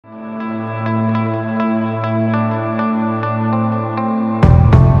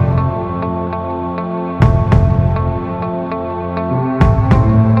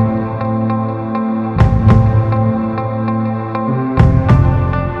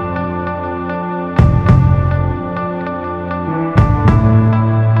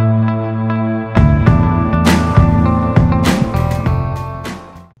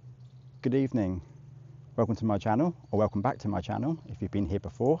welcome to my channel, or welcome back to my channel. If you've been here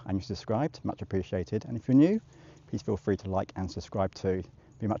before and you subscribed, much appreciated. And if you're new, please feel free to like and subscribe too.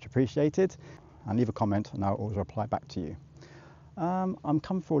 Be much appreciated. And leave a comment and I'll always reply back to you. I'm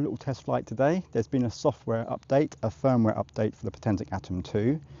coming for a little test flight today. There's been a software update, a firmware update for the Potensic Atom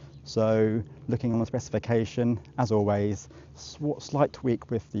 2. So looking on the specification, as always, slight tweak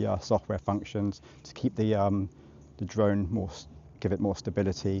with the software functions to keep the drone give it more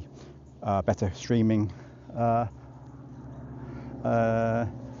stability, better streaming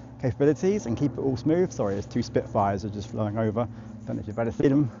capabilities, and keep it all smooth. Sorry, there's two Spitfires are just flying over. Don't know if you've better see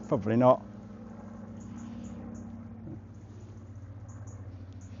them, probably not.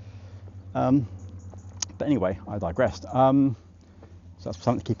 But anyway, I digressed. So that's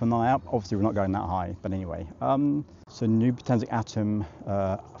something to keep an eye out. Obviously we're not going that high, but anyway. So new Potensic Atom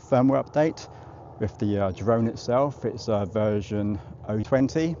firmware update with the drone itself. It's version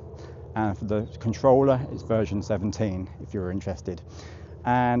 020, and for the controller it's version 17 if you're interested.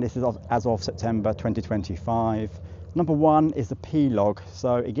 And this is as of September 2025. Number one is the P log,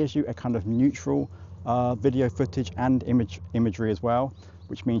 so it gives you a kind of neutral video footage and imagery as well,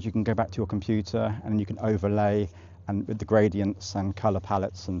 which means you can go back to your computer and you can overlay and with the gradients and color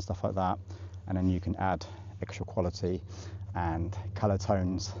palettes and stuff like that, and then you can add extra quality and color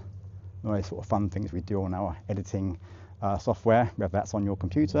tones, all those sort of fun things we do on our editing software, whether that's on your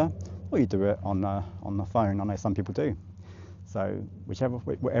computer or you do it on the phone. I know some people do. So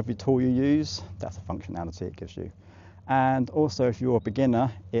whatever tool you use, that's a functionality it gives you. And also, if you're a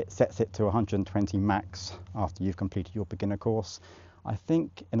beginner, it sets it to 120 max after you've completed your beginner course. I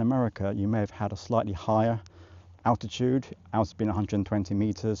think in America you may have had a slightly higher altitude. Ours has been 120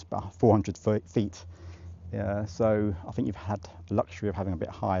 meters, about 400 feet. Yeah, so I think you've had the luxury of having a bit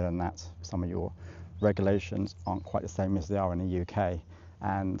higher than that. Some of your regulations aren't quite the same as they are in the UK,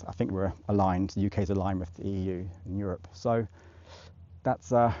 and I think we're aligned. The UK is aligned with the EU and Europe. So that's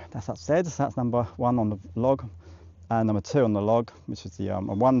that said. So that's number one on the log, and number two on the log, which is the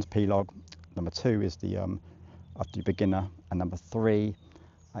one's P log. Number two is the after your beginner, and number three,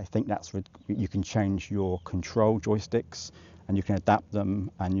 I think that's where you can change your control joysticks and you can adapt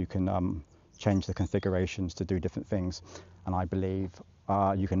them, and you can change the configurations to do different things. And I believe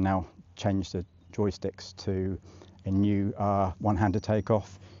you can now change the joysticks to a new one-handed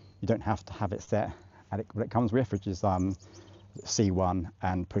takeoff. You don't have to have it set at what it comes with, which is C1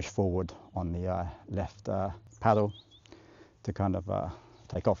 and push forward on the left paddle to kind of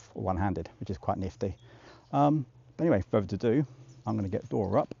take off one-handed, which is quite nifty. But anyway, further ado, I'm going to get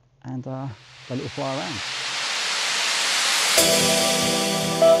Dora up and go a little fly around.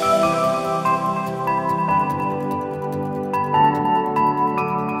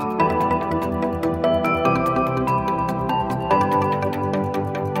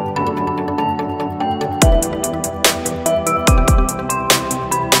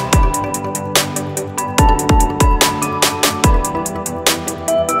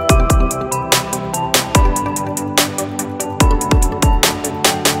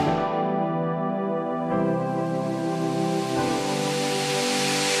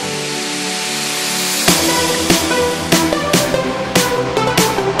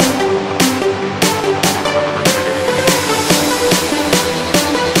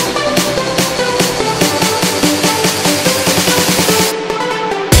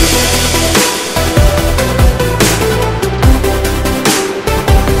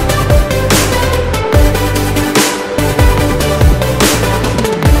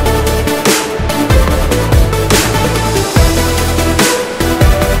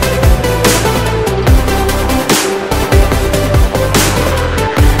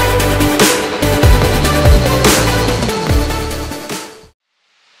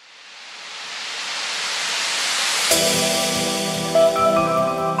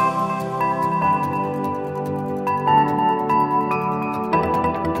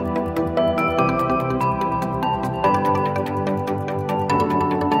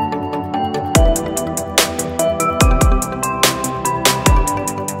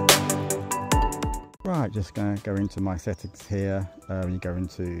 Right, just going to go into my settings here. When you go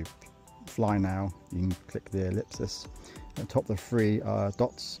into fly now, you can click the ellipsis at the top of the three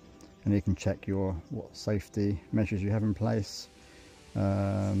dots, and you can check what safety measures you have in place.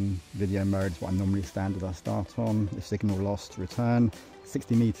 Video mode is what I normally standard I start on. If signal lost, return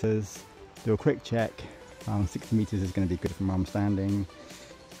 60 meters, do a quick check. 60 meters is going to be good from where I'm standing.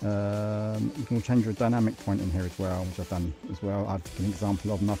 You can change your dynamic point in here as well, which I've done as well. I've given an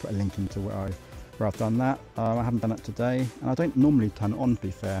example of, and I'll put a link into where I've done that. I haven't done it today, and I don't normally turn it on, to be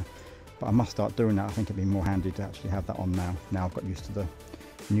fair, but I must start doing that. I think it'd be more handy to actually have that on now. Now I've got used to the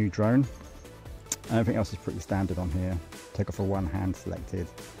new drone. And everything else is pretty standard on here. Take off for one hand selected.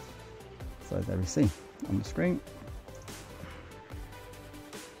 So there we see on the screen.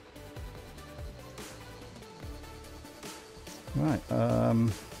 Right,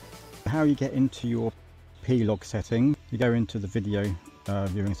 how you get into your P-log setting. You go into the video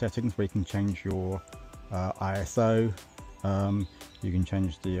viewing settings where you can change your ISO, you can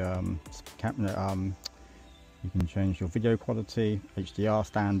change the you can change your video quality, HDR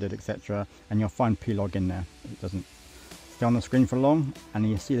standard, etc. And you'll find P-log in there. It doesn't stay on the screen for long, and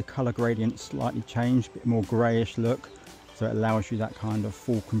you see the color gradient slightly change, a bit more grayish look, so it allows you that kind of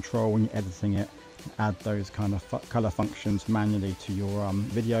full control when you're editing it. Add those kind of color functions manually to your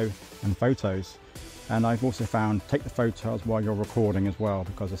video and photos. And I've also found take the photos while you're recording as well,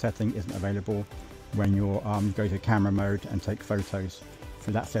 because the setting isn't available when you're you go to camera mode and take photos for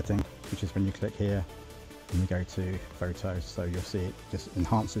that setting, which is when you click here and you go to photos. So you'll see it just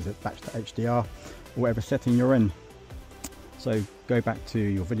enhances it back to HDR, whatever setting you're in. So go back to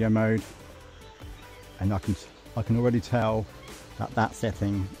your video mode, and I can already tell that that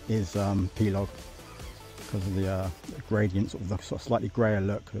setting is P-log because of the gradients, of the sort of slightly grayer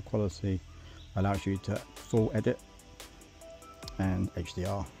look. The quality allows you to full edit and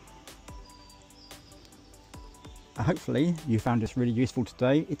HDR. Hopefully you found this really useful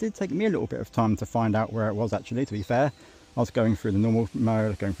today. It did take me a little bit of time to find out where it was actually, to be fair. I was going through the normal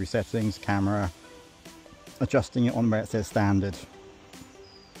mode, going through settings, camera, adjusting it on where it says standard,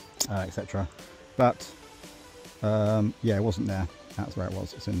 etc. But yeah, it wasn't there. That's where it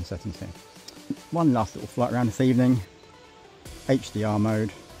was. It's in the settings here. One last little flight around this evening. HDR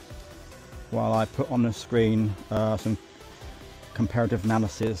mode. While I put on the screen some comparative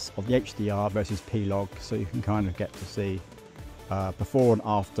analysis of the HDR versus P-log, so you can kind of get to see before and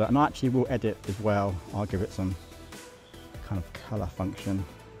after. And I actually will edit as well. I'll give it some kind of color function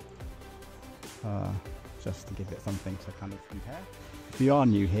just to give it something to kind of compare. If you are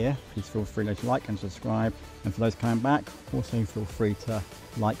new here, please feel free to like and subscribe, and for those coming back, also feel free to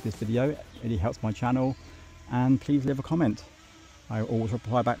like this video. It really helps my channel, and please leave a comment. I always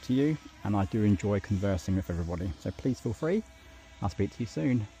reply back to you, and I do enjoy conversing with everybody, so please feel free. I'll speak to you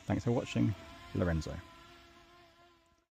soon. Thanks for watching. Lorenzo.